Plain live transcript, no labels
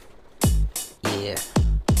Yeah.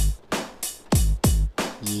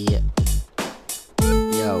 Yeah.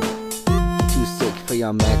 Yo. Too sick for your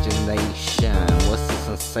imagination. What's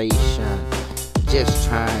the sensation? Just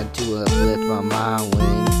trying to uplift my mind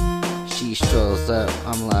when she strolls up.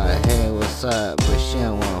 I'm like, hey, what's up? But she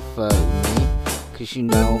don't wanna fuck with me, cause you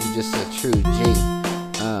know I'm just a true G.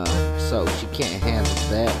 So she can't handle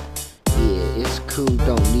that. Yeah, it's cool,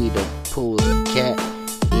 don't need to pull the cat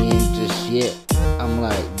in just yet. I'm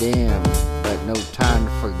like, damn, but no time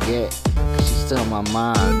to forget, cause she's still in my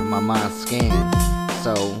mind scan.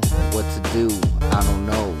 So what to do, I don't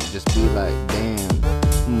know, just be like, damn,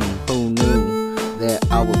 who knew that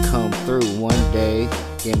I would come through one day,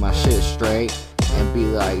 get my shit straight, and be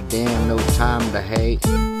like, damn, no time to hate,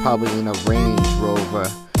 probably in a Range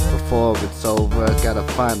Rover. Before it's over, gotta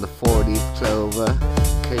find the 40 clover,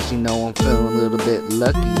 cause you know I'm feeling a little bit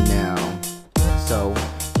lucky now. So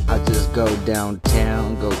I just go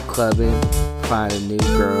downtown, go clubbing, find a new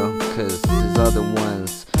girl, cause these other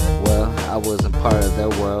ones, well, I wasn't part of their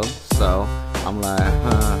world. So I'm like,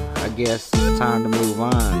 I guess it's time to move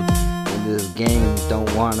on. In this game,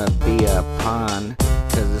 don't wanna be a pawn,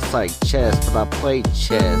 cause it's like chess, but I play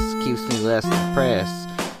chess, keeps me less depressed.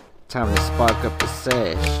 Time to spark up the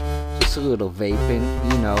sesh, just a little vaping,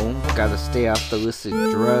 you know, gotta stay off the illicit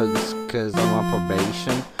drugs, cause I'm on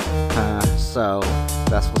probation, so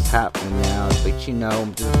that's what's happening now. But you know,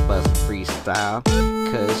 I'm just busting freestyle,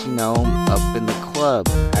 cause you know, I'm up in the club,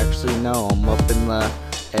 actually no, I'm up in the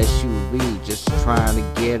SUV, just trying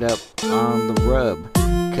to get up on the rub,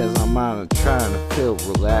 cause I'm out trying to feel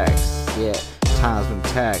relaxed, yeah, time's been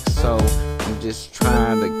taxed, so I'm just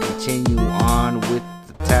trying to continue on with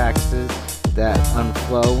taxes that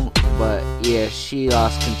unflow. But yeah, she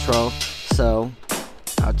lost control, so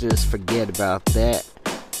I'll just forget about that.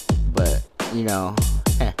 But you know,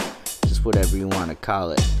 just whatever you want to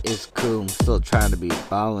call it, it's cool. I'm still trying to be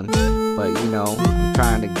ballin', but you know, I'm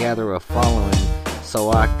trying to gather a following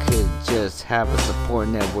so I could just have a support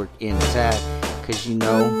network intact, cause you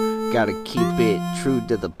know, gotta keep it true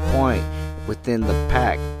to the point within the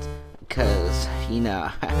Pact, cause you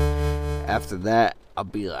know, after that I'll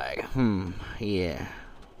be like, yeah.